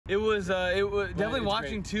It was definitely it's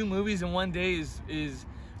watching great. 2 movies in one day is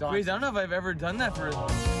crazy. I don't know if I've ever done that for.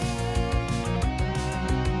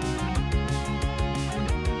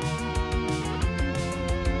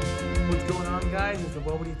 What's going on, guys? It's the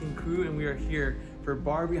What Would You Think crew, and we are here for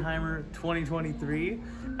Barbenheimer 2023. We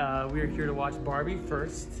are here to watch Barbie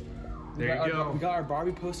first. There you go. We got our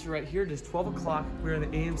Barbie poster right here. It's 12 o'clock. We're in the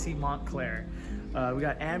AMC Montclair. We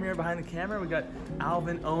got Amir behind the camera. We got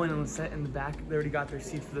Alvin, Owen, and Lisette in the back. They already got their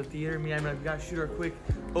seats for the theater. Me and Amir, we got to shoot our quick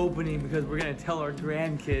opening because we're going to tell our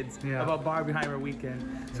grandkids about Barbenheimer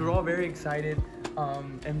weekend. So we're all very excited.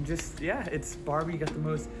 And just, yeah, it's Barbie. You got the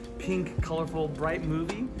most pink, colorful, bright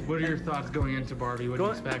movie. What are your thoughts going into Barbie? What do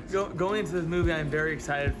you expect? Going into this movie, I'm very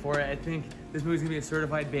excited for it. I think this movie's going to be a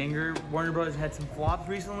certified banger. Warner Bros. Had some flops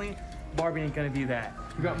recently. Barbie ain't gonna be that.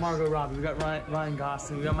 We got Margot Robbie, we got Ryan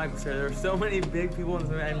Gosling, we got Michael Cera. There are so many big people in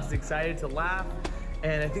this movie. I'm just excited to laugh.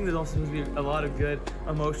 And I think there's also going to be a lot of good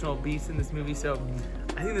emotional beats in this movie. So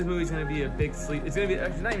I think this movie's gonna be a big sleep. It's gonna be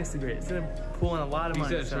actually not even sleep rate. It's gonna pull in a lot of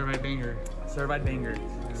money. You said certified banger. Certified banger.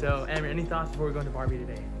 So Amir, any thoughts before we go into Barbie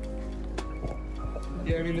today?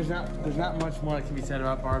 Yeah, I mean, there's not much more that can be said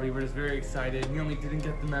about Barbie. We're just very excited. We only didn't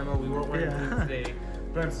get the memo. We weren't wearing blue today.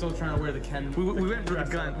 But I'm still trying to wear the Ken. We went for the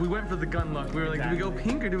gun. We went for the gun look. We were like, do we go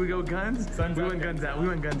pink or do we go guns? We went guns out. We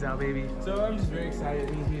went guns out, baby. So I'm just very excited.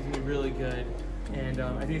 I think this movie's gonna be really good. And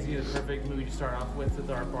I think it's gonna be the perfect movie to start off with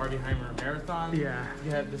our Barbieheimer marathon. Yeah.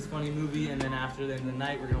 We have this funny movie, and then after the end of the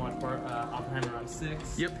night, we're gonna watch Oppenheimer around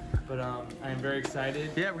 6. Yep. But I'm very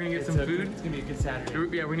excited. Yeah, we're gonna get some food. It's gonna be a good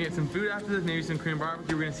Saturday. Yeah, we're gonna get some food after this, maybe some Korean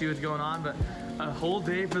barbecue. We're gonna see what's going on. But a whole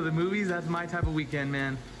day for the movies, that's my type of weekend,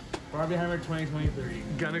 man. Barbieheimer 2023.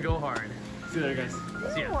 Gonna go hard. See you later, guys.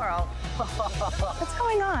 See ya. World. What's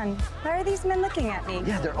going on? Why are these men looking at me?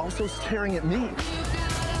 Yeah, they're also staring at me.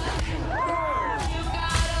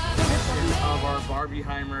 Of our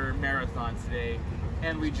Barbieheimer marathon today,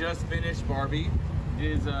 and we just finished Barbie. It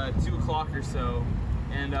is 2 o'clock or so,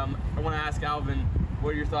 and I want to ask Alvin,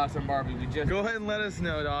 what are your thoughts on Barbie? We just go ahead and let us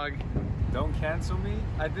know, dog. Don't cancel me.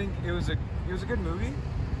 I think it was a good movie,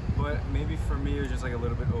 but maybe for me it was just like a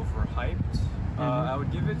little bit overhyped. I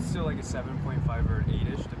would give it still like a 7.5 or an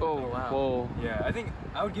 8-ish. Oh wow! Whoa. Yeah, I think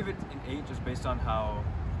I would give it an 8 just based on how,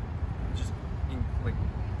 like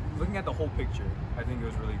looking at the whole picture. I think it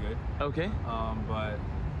was really good. Okay. But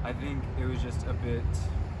I think it was just a bit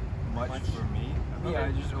much for me. Yeah,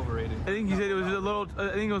 I just overrated. I think you said it was a little. I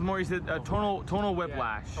think it was more. You said tonal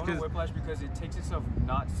whiplash. Yeah, tonal whiplash because it takes itself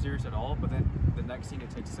not serious at all, but then the next scene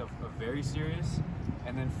it takes itself very serious,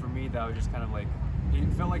 and then for me that was just kind of like it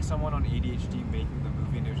felt like someone on ADHD making the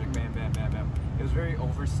movie, and it was like bam, bam, bam, bam. It was very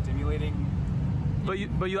overstimulating. But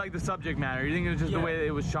you like the subject matter. You think it was just the way that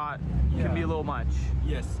it was shot can be a little much.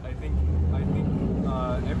 Yes, I think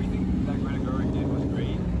everything that Greta Gerwig did was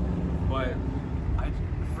great, but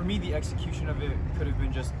for me the execution of it could have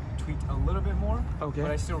been just tweaked a little bit more. Okay.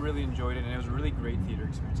 But I still really enjoyed it, and it was a really great theater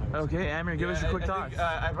experience. Okay, Amir, give us your quick thoughts.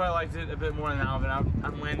 I probably liked it a bit more than Alvin.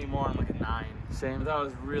 I'm landing more on like a 9. Same. I thought it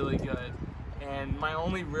was really good. And my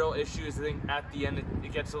only real issue is I think at the end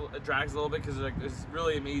it drags a little bit because like this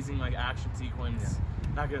really amazing like action sequence.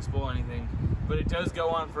 Yeah. Not gonna spoil anything, but it does go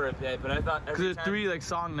on for a bit. But I thought because there's 3 like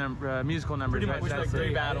musical numbers. Pretty much like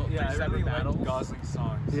 3 battles, yeah, 3 separate battles. Gosling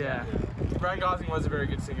songs. Yeah. Ryan Gosling was a very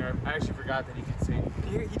good singer. I actually forgot that he could sing.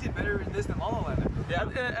 He did better in this than La La Land.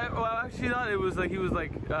 Yeah. Well, I actually thought it was like he was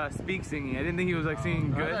like speak singing. I didn't think he was like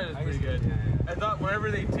singing good. I thought it was pretty good. Yeah. I thought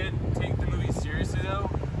whenever they did take the movie seriously though,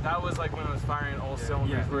 that was like when it was firing all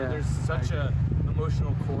cylinders. Where there's such a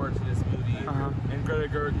emotional core to this movie, and Greta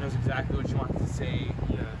Gerwig knows exactly what she wants to say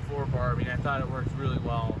for Barbie. And I thought it worked really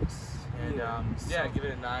well. And give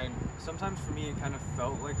it a 9. Sometimes for me it kind of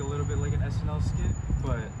felt like a little bit like an SNL skit,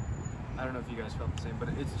 but I don't know if you guys felt the same. But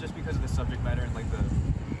it's just because of the subject matter and like the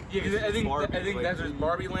because I think that's what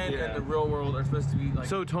Barbie Land and the real world are supposed to be like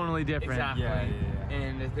so tonally different. Exactly. Yeah.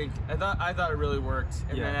 And I thought it really worked.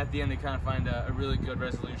 And then at the end they kind of find a really good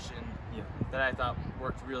resolution. That I thought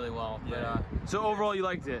worked really well. Yeah. But, so overall, you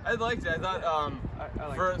liked it? I liked it. I thought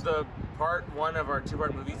I for the part 1 of our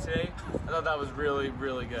 2-part movie today, I thought that was really,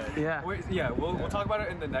 really good. Yeah. We'll talk about it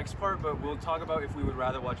in the next part, but we'll talk about if we would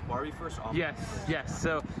rather watch Barbie first or Yes.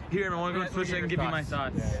 So here, I want to go switch and give you my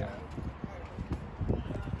thoughts.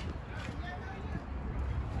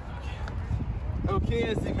 Okay,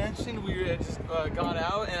 as they mentioned, we just got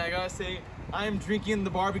out, and I gotta say, I am drinking the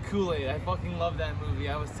Barbie Kool-Aid. I fucking love that movie.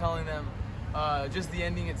 I was telling them, just the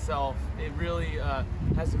ending itself, it really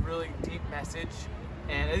has a really deep message,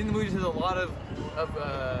 and I think the movie just has a lot of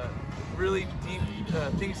really deep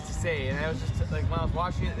things to say. And I was just like, when I was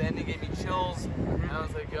watching it, the ending gave me chills, and I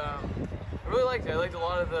was like, it really liked it. I liked a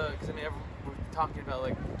lot of the, because I mean, we're talking about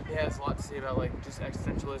like, it has a lot to say about like just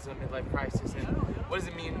existentialism, midlife crisis, and what does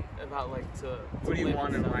it mean about like what do you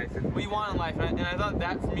want in life? What do you want in life? And I thought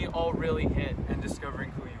that for me all really hit. And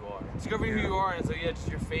discovering who you are. Discovering who you are, and so yeah, just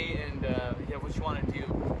your fate and yeah, what you want to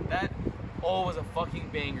do. That all was a fucking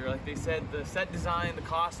banger. Like they said, the set design, the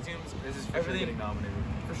costumes, This is for everything. sure getting nominated.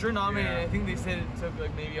 For sure nominated. Yeah. I think they said it took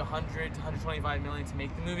like maybe 100 to 125 million to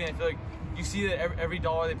make the movie. And I feel like you see that every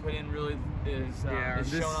dollar they put in really is shown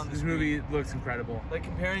on the this screen. movie looks incredible. Like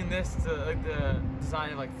comparing this to like the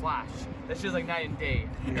design of like Flash, that's just like night and day.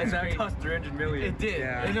 That's That crazy. cost 300 million. It did.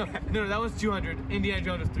 Yeah. No, that was 200. Indiana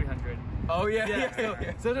Jones was 300. Oh yeah. Yeah, so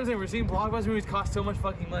that's what I'm saying. We're seeing blockbuster movies cost so much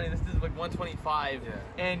fucking money. This is like 125,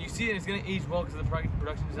 Yeah. and you see it. It's gonna age well because the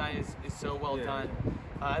production design is so well Yeah. done.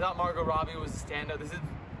 I thought Margot Robbie was a standout. This is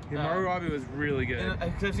Yeah, Margot Robbie was really good.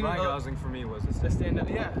 I've seen Ryan Gosling for me was a stand-up.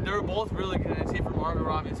 Yeah, they were both really good. And I'd say for Margot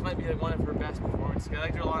Robbie, this might be like one of her best performances. I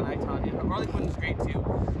liked her a lot in I, Tonya. Harley Quinn was great too.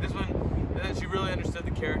 This one, she really understood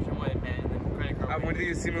the character and what it meant. And then credit card. When did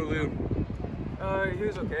you see Simu He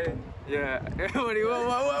was okay. Yeah.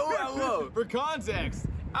 Whoa. For context,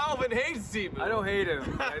 Alvin hates Simu. I don't hate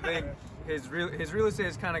him. I think his real estate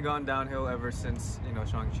has kind of gone downhill ever since, you know,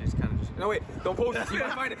 Shang-Chi's kind of just... No, wait. Don't post it. You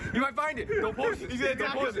might find it. You might find it. Don't post it. He's gonna Don't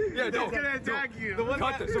attack post you. it. Yeah, He's don't. gonna attack you. The one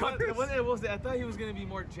Cut that, this, cut the this. one that I will say, I thought he was gonna be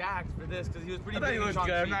more jacked for this because he was pretty I thought big he in looked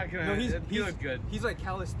good. I'm Shang-Chi. not gonna. No, he looked good. He's like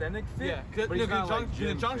calisthenic fit. Yeah, but he's not like gym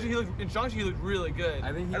in Shang-Chi fit. he looked really good.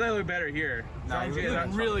 I think I thought he looked better here. Nah, He he looked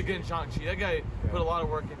looked really good in Shang-Chi. That guy put a lot of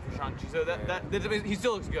work in for Shang-Chi, so that he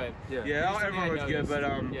still looks good. Yeah. Yeah, Just something everyone I looks good,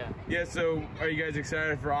 noticed. but yeah. So, are you guys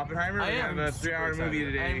excited for Oppenheimer? I We am have a 3-hour super movie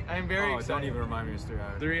excited. today. I'm very excited. Don't even remind me. It's 3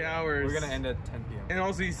 hours. 3 hours. We're gonna end at 10 p.m. And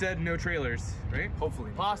also, you said no trailers, right?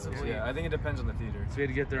 Hopefully. Possibly. Yeah, I think it depends on the theater. So we had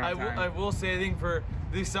to get there on time. I will say, I think for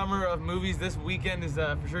the summer of movies, this weekend is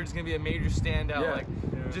for sure just gonna be a major standout. Yeah. Like,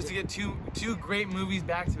 just to get two great movies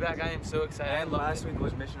back to back, I am so excited. And last week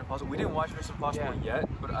was Mission Impossible. We didn't watch Mission Impossible yet,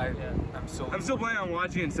 but I'm I'm still planning on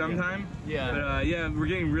watching it sometime. Yeah. But yeah, we're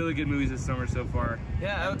getting really good movies this summer so far.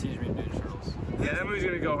 Yeah. Teenage Mutant Ninja Turtles. Yeah, that movie's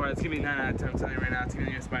gonna go hard. It's gonna be 9 out of 10. I'm telling you right now, it's gonna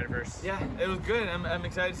be a Spider-Verse. Yeah, it was good. I'm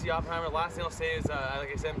excited to see Oppenheimer. Last thing I'll say is,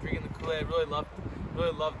 like I said, I'm drinking the Kool-Aid. I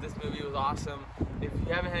really loved this movie. It was awesome. If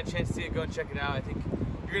you haven't had a chance to see it, go and check it out. I think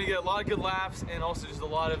you're gonna get a lot of good laughs and also just a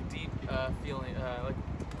lot of deep feeling. Like,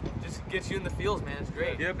 just gets you in the feels, man. It's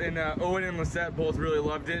great. Yep, and Owen and Lisette both really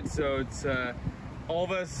loved it. So it's all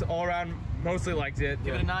of us all around mostly liked it.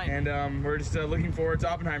 Give it a 9. And we're just looking forward to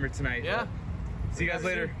Oppenheimer tonight. Yeah. See you guys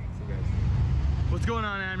later. See you guys. What's going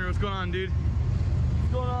on, Amir? What's going on, dude?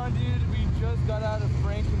 What's going on, dude? We just got out of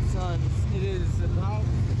Frank and Sons. It is about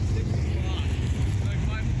 6 o'clock. It's like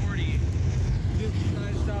 5:40. Just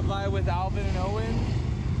trying to stop by with Alvin and Owen.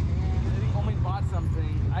 And I think Owen bought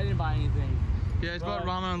something. I didn't buy anything. Yeah, it's about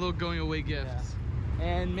ramen and little going away gifts. Yeah.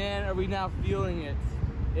 And man, are we now feeling it.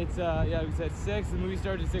 It's yeah, we said 6. The movie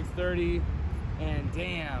started at 6:30. And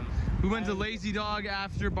damn. We went to Lazy Dog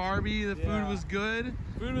after Barbie. The food was good.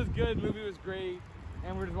 Food was good, movie was great,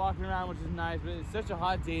 and we're just walking around, which is nice, but it's such a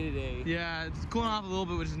hot day today. Yeah, it's cooling off a little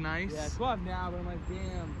bit, which is nice. Yeah, it's cool off now, but I'm like,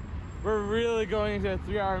 damn. We're really going into a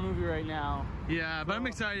 3-hour movie right now. Yeah, but I'm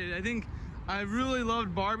excited. I think I really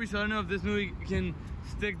loved Barbie, so I don't know if this movie can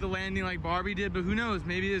stick the landing like Barbie did, but who knows?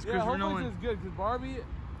 Maybe it's Christopher Nolan. Hopefully it's good, because Barbie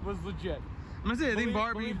was legit. I'm gonna say, I think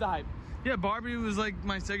Barbie. Believe the hype. Yeah, Barbie was like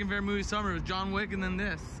my second favorite movie of summer. It was John Wick and then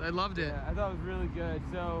this. I loved it. Yeah, I thought it was really good.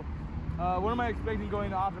 So, what am I expecting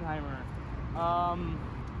going to Oppenheimer?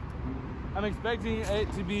 I'm expecting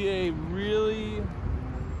it to be a really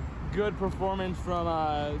good performance from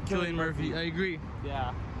Cillian Murphy. I agree.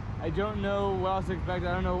 Yeah. I don't know what else to expect.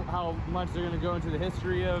 I don't know how much they're going to go into the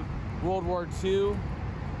history of World War II.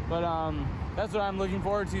 But that's what I'm looking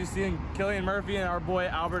forward to, seeing Cillian Murphy and our boy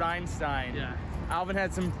Albert Einstein. Yeah. Alvin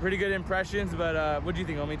had some pretty good impressions, but what do you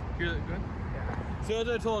think, homie? You're good? Yeah. So as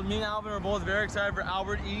I told, me and Alvin are both very excited for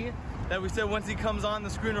Albert E. That we said once he comes on the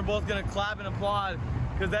screen, we're both gonna clap and applaud,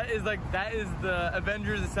 because that is the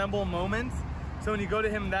Avengers Assemble moment. So when you go to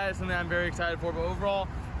him, that is something I'm very excited for. But overall,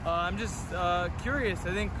 I'm just curious.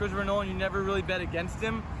 I think Christopher Nolan, you never really bet against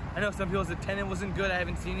him. I know some people said Tenet wasn't good. I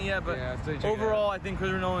haven't seen it yet, but overall, I think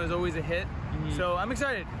Christopher Nolan is always a hit. So I'm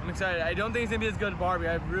excited. I don't think it's gonna be as good as Barbie.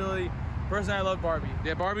 Personally, I love Barbie.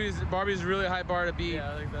 Yeah, Barbie's a really high bar to beat.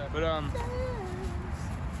 Yeah, I like that.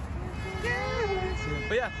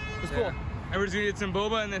 But yeah, it was cool. And we're just gonna get some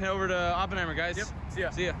boba and then head over to Oppenheimer, guys. Yep. See ya.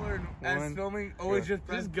 See ya. As filming, always just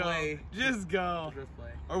press play. Just go. Press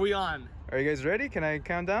play. Are we on? Are you guys ready? Can I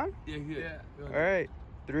count down? Yeah. All right.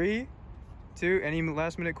 3, 2. Any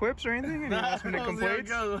last minute quips or anything? Any last minute complaints?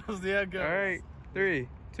 We'll see how it goes. All right. 3,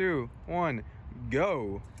 2, 1,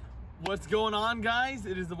 go. What's going on, guys?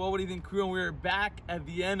 It is the What Would You Think crew, and we're back at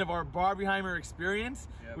the end of our Barbieheimer experience.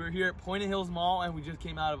 Yep. We're here at Point of Hills Mall, and we just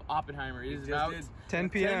came out of Oppenheimer. It is about 10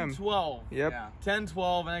 p.m. 10:12. Yep. Yeah.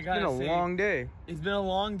 10:12, and I gotta It's been a long day. It's been a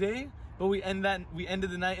long day, but we ended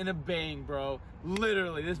the night in a bang, bro.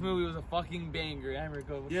 Literally, this movie was a fucking banger.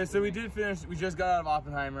 Yeah, so we did finish. We just got out of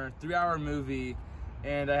Oppenheimer, 3-hour movie,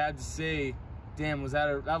 and I had to say, damn,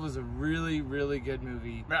 that was a really, really good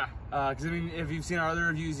movie. Yeah. Because I mean, if you've seen our other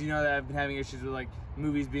reviews, you know that I've been having issues with like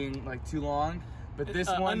movies being like too long. But this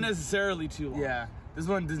one, unnecessarily too long. yeah, this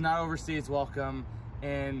one does not overstay its welcome,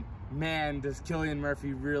 and man, does Cillian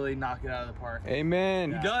Murphy really knock it out of the park.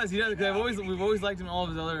 Amen. He does. Because we've always liked him in all of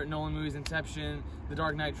his other Nolan movies, Inception, The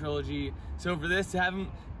Dark Knight trilogy. So for this, to have him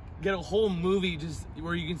get a whole movie just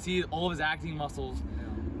where you can see all of his acting muscles,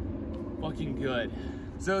 fucking good.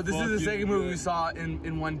 So this is the second movie we saw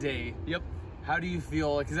in one day. Yep. How do you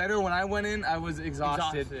feel? Because I know when I went in, I was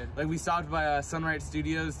exhausted. Like we stopped by Sunrise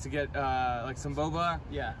Studios to get like some boba.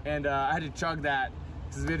 Yeah. And I had to chug that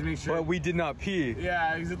because we had to make sure. But we did not pee.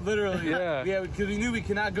 Yeah, literally. Yeah. Yeah, because we knew we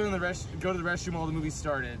could not go to the restroom while the movie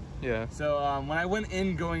started. Yeah. So when I went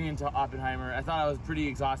in going into Oppenheimer, I thought I was pretty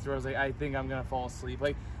exhausted. I was like, I think I'm gonna fall asleep.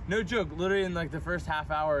 Like, no joke. Literally in like the first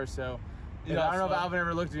half hour or so. I don't know if Alvin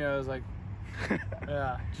ever looked at me. I was like,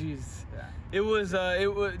 Yeah. Jeez. yeah. It was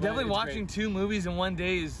definitely it's watching great. 2 movies in one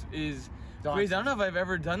day is crazy. I don't know if I've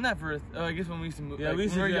ever done that for. I guess when we used to move. Yeah, like, we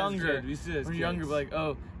used when to we do were that as younger. kids. We used to do that as When we were younger, kids. but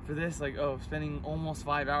like for this, like spending almost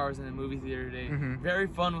 5 hours in a movie theater today. Mhm. Very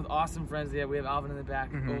fun with awesome friends. Yeah, we have Alvin in the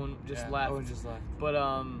back. Mhm. Owen just Yeah, left. Owen just left. But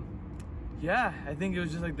yeah, I think it was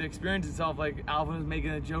just like the experience itself. Like Alvin was making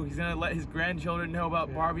a joke. He's gonna let his grandchildren know about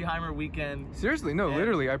Barbieheimer weekend. Seriously, no, Yeah.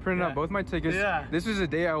 literally. I printed Yeah. out both my tickets. Yeah. This was a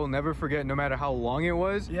day I will never forget, no matter how long it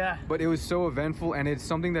was. Yeah. But it was so eventful, and it's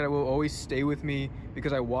something that will always stay with me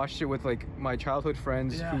because I watched it with like my childhood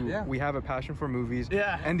friends Yeah. who Yeah. we have a passion for movies.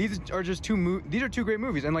 Yeah. And these are just these are 2 great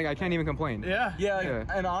movies, and like I can't even complain. Yeah. Yeah, like, Yeah.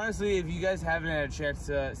 and honestly, if you guys haven't had a chance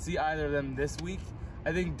to see either of them this week,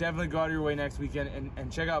 I think definitely go out of your way next weekend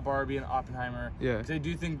and check out Barbie and Oppenheimer. Yeah. Because I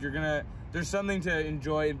do think there's something to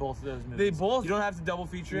enjoy in both of those movies. They both- You don't have to double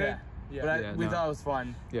feature it. Yeah. But we no. thought it was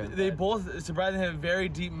fun. Yeah. They both surprisingly have very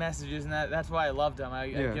deep messages, and that's why I loved them. I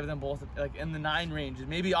Yeah. give them both like in the 9 ranges.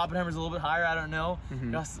 Maybe Oppenheimer's a little bit higher. I don't know.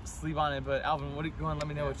 Mhm. Just sleep on it. But Alvin, go on? Let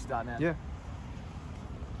me know what you thought, man. Yeah.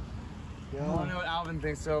 I want to know what Alvin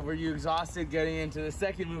thinks. So, were you exhausted getting into the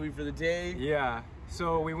second movie for the day? Yeah.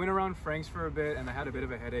 So we went around Frank's for a bit, and I had a bit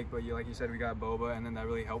of a headache, but like you said, we got boba, and then that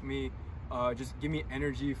really helped me. Just give me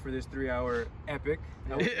energy for this 3-hour epic.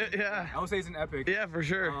 Yeah. I would say it's an epic. Yeah, for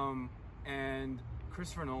sure. And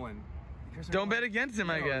Christopher Nolan. Don't bet against him,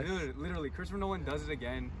 I guess. Literally, Christopher Nolan does it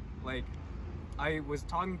again. Like, I was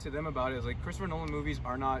talking to them about it. It's like Christopher Nolan movies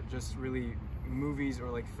are not just really movies or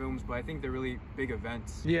like films, but I think they're really big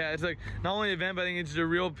events. Yeah, it's like not only an event, but I think it's just a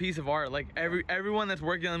real piece of art. Like everyone that's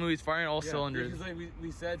working on the movie is firing all cylinders. Because like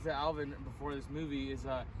we said to Alvin before this movie is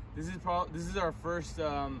this is our first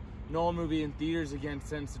Nolan movie in theaters again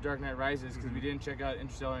since The Dark Knight Rises, because we didn't check out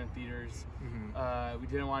Interstellar in theaters. We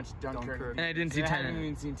didn't watch Dunkirk. And I didn't see I Tenet. haven't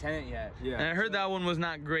even seen Tenet yet. Yeah. And I heard that one was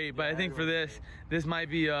not great, but I think for this might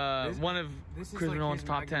be one of This is Christopher like Nolan's his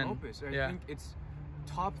top magnum 10. opus. I Yeah. think it's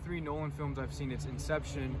top 3 Nolan films I've seen. It's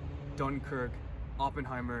Inception, Dunkirk,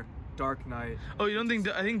 Oppenheimer, Dark Knight. Oh, you don't think?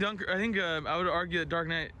 I think Dunkirk. I think I would argue that Dark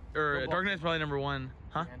Knight or Dark Knight's probably number 1,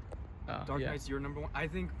 huh? Dark yeah. Knight's your number 1. I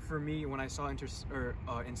think for me, when I saw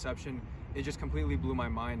Inception, it just completely blew my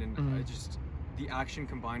mind, and Mhm. the action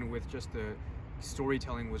combined with just the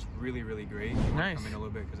storytelling was really, really great. Nice. Come in a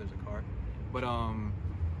little bit because there's a car, but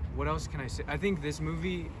what else can I say? I think this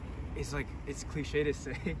movie is like, it's cliche to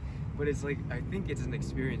say, but it's like, I think it's an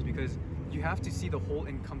experience because you have to see the whole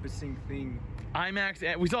encompassing thing.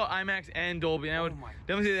 IMAX. We saw IMAX and Dolby, and I would Oh my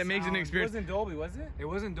definitely say that makes it an sound. It experience. wasn't Dolby, was it? It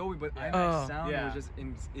wasn't Dolby, but IMAX Oh, sound yeah. was just,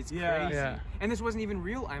 it's Yeah. crazy. Yeah. And this wasn't even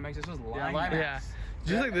real IMAX, this was live. live Yeah, IMAX.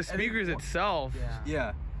 just like the I think- speakers itself. Yeah.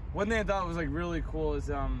 Yeah. One thing I thought was like really cool is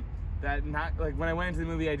that not like when I went into the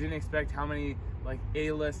movie, I didn't expect how many like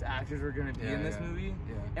A-list actors were gonna be Yeah, in this yeah. movie,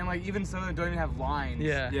 Yeah. and like even some of them don't even have lines.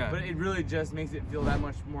 Yeah. Yeah. But it really just makes it feel that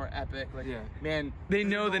much more epic. Like, Yeah. man, They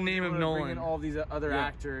know the Nolan's name of able to bring Nolan. in all these other Yeah.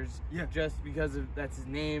 actors, Yeah. just because that's his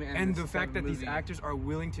name And this the fact that these movie. actors are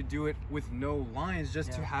willing to do it with no lines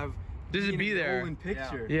just to Yeah. have Just to in be a there. Nolan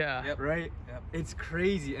picture. Yeah. Yep. Right? Yep. It's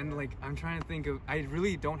crazy, and like I'm trying to think of. I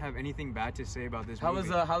really don't have anything bad to say about this How movie.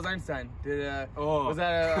 was how's Einstein? Oh. Was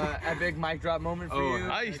that a epic mic drop moment for Oh, you?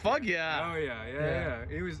 Oh, fuck yeah. Oh yeah.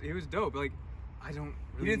 It was dope. Like, I don't. You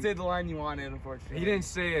Really, didn't say the line you wanted, unfortunately. He didn't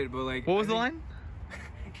say it, but like. What was I the think line?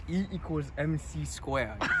 E equals MC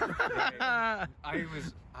squared. I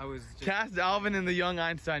was just, Cast Alvin in the Young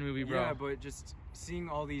Einstein movie, bro. yeah, but just seeing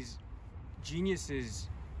all these geniuses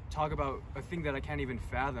talk about a thing that I can't even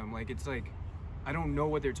fathom. Like, it's like, I don't know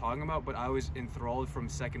what they're talking about, but I was enthralled from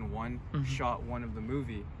second one, shot one of the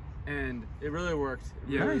movie. And It really worked.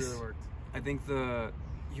 It Yeah. really, Nice. really worked. I think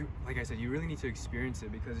like I said, you really need to experience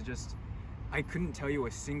it, because it just, I couldn't tell you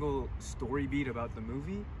a single story beat about the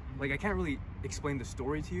movie. Like, I can't really explain the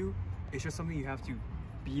story to you. It's just something you have to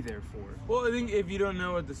be there for. Well, I think if you don't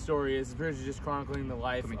know what the story is, it's pretty much just chronicling the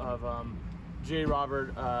life of J.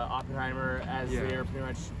 Robert Oppenheimer as they're pretty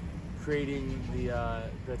much creating the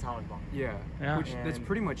atomic bomb. Yeah. Which that's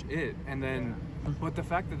pretty much it. And then, but the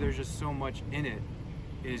fact that there's just so much in it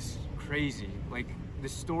is crazy. Like, the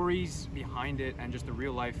stories behind it and just the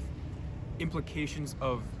real life implications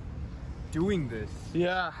of doing this.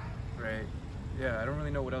 Yeah. Right. Yeah, I don't really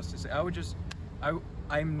know what else to say.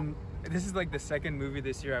 This is like the second movie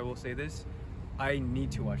this year, I will say this. I need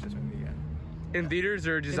to watch this movie again. In theaters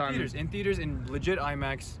or just on? In theaters, in legit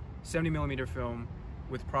IMAX, 70mm film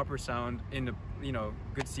with proper sound, in the,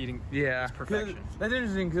 good seating. Yeah. It's perfection. That's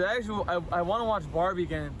interesting, because I want to watch Barbie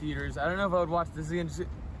again in theaters. I don't know if I would watch this again.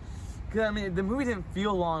 Because, I mean, the movie didn't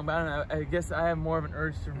feel long, but I don't know. I guess I have more of an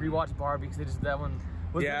urge to rewatch Barbie, because that one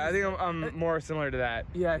was... Yeah, I think I'm more similar to that.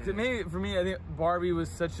 Yeah, because maybe for me, I think Barbie was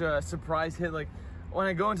such a surprise hit. Like, when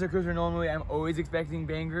I go into a Christopher Nolan movie, I'm always expecting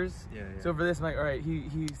bangers. Yeah. So for this, I'm like, all right,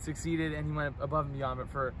 he succeeded and he went above and beyond. But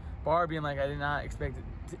for Barbie, I'm like, I did not expect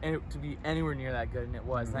it to be anywhere near that good, and it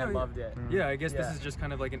was, and I loved it. Yeah, I guess this is just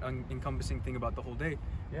kind of like an encompassing thing about the whole day.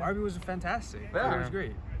 Yeah. Barbie was fantastic. Yeah. It was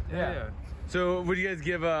great. Yeah. So, what do you guys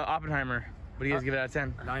give Oppenheimer? What do you guys give it out of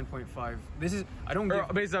 10? 9.5. This is, I don't Or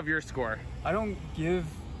give, based off your score. I don't give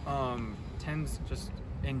 10s just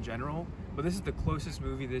in general, but this is the closest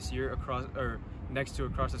movie this year next to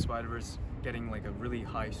Across the Spider-Verse getting like a really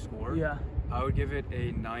high score. Yeah. I would give it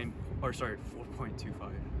a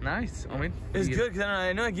 4.25. Nice. I mean, It's good, because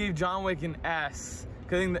I know I gave John Wick an S.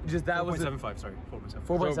 Because I think that was 4.75, sorry.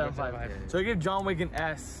 4.75. 4.75. So I gave John Wick an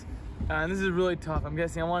S. And this is really tough. I'm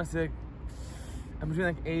guessing I want to say I'm between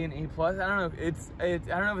like A and A plus. I don't know. I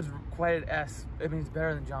don't know if it's quite an S. I mean, it's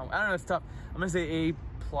better than John Wick. I don't know. It's tough. I'm gonna say A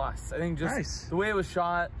plus. I think just the way it was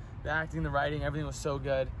shot, the acting, the writing, everything was so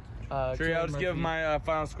good. Sure, I'll just give my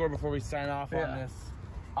final score before we sign off on this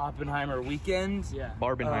Oppenheimer weekend. Yeah.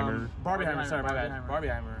 Barbenheimer. Barbieheimer, sorry, my bad.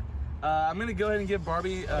 Barbieheimer. I'm gonna go ahead and give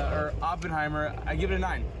Barbie or Oppenheimer. I give it a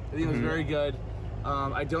 9. I think it was very good.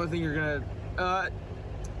 I don't think you're gonna.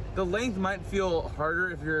 The length might feel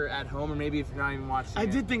harder if you're at home, or maybe if you're not even watching. I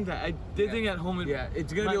did think that. I did think at home.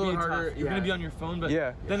 It's gonna be a little harder. Tough. You're gonna be on your phone, but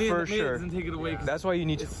Yeah, then for it sure. doesn't take it away. That's why you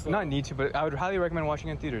need to, It's slow. not need to, but I would highly recommend watching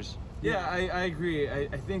it in theaters. Yeah, I agree. I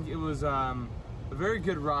think it was a very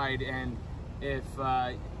good ride, and if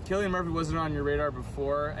Cillian Murphy wasn't on your radar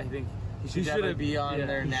before, I think he should definitely be on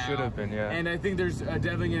there now. Should have been, yeah. And I think there's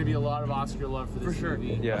definitely going to be a lot of Oscar love for this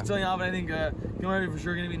movie. Yeah. I was telling Alvin, I think Cillian Murphy for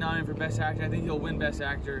sure going to be nominated for Best Actor. I think he'll win Best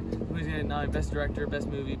Actor. He's going to get nominated Best Director, Best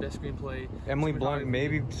Movie, Best Screenplay. Emily Blunt,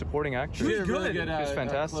 maybe supporting actress. She did really good. She was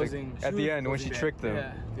fantastic. Closing. At the end, when she tricked them.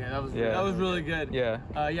 Yeah, that was really good. Yeah.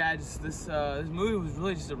 This movie was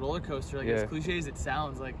really just a roller coaster. Like as cliche as it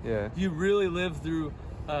sounds, like you really live through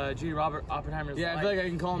J. Robert Oppenheimer's life. I feel like I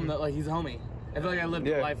can call him like he's a homie. I feel like I lived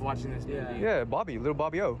a life watching this movie. Yeah, Bobby, little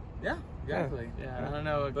Bobby O. Yeah, exactly. Yeah, I don't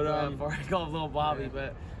know, but I call him little Bobby,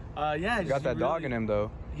 but He got that dog in him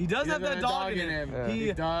though. He does have that dog in him. Yeah. He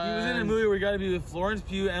was in a movie where he got to be with Florence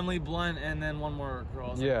Pugh, Emily Blunt, and then one more girl.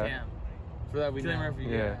 I was like, damn. For that we know. Murphy.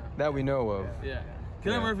 That we know of. Yeah.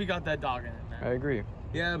 Cillian Murphy got that dog in it, man. I agree.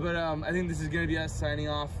 Yeah, but I think this is going to be us signing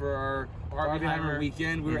off for our Barbenheimer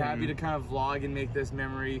weekend. We were happy to kind of vlog and make this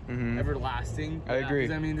memory everlasting. I agree.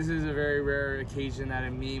 Because, I mean, this is a very rare occasion that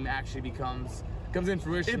a meme actually comes in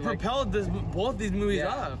fruition. It propelled both these movies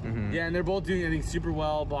up. Yeah, and they're both doing, I think, super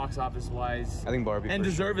well box office wise. I think Barbie. And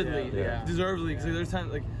deservedly. Deservedly. Because there's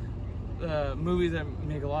times like movies that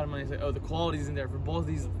make a lot of money. It's like, oh, the quality isn't there. For both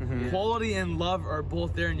these, quality and love are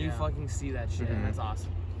both there, and you fucking see that shit, and that's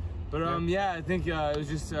awesome. But I think it was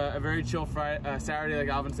just a very chill Saturday, like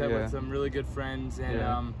Alvin said, with some really good friends.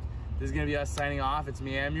 And this is gonna be us signing off. It's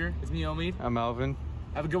me, Amir. It's me, Omid. I'm Alvin.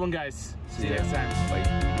 Have a good one, guys. See you ya. next time.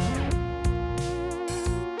 Bye.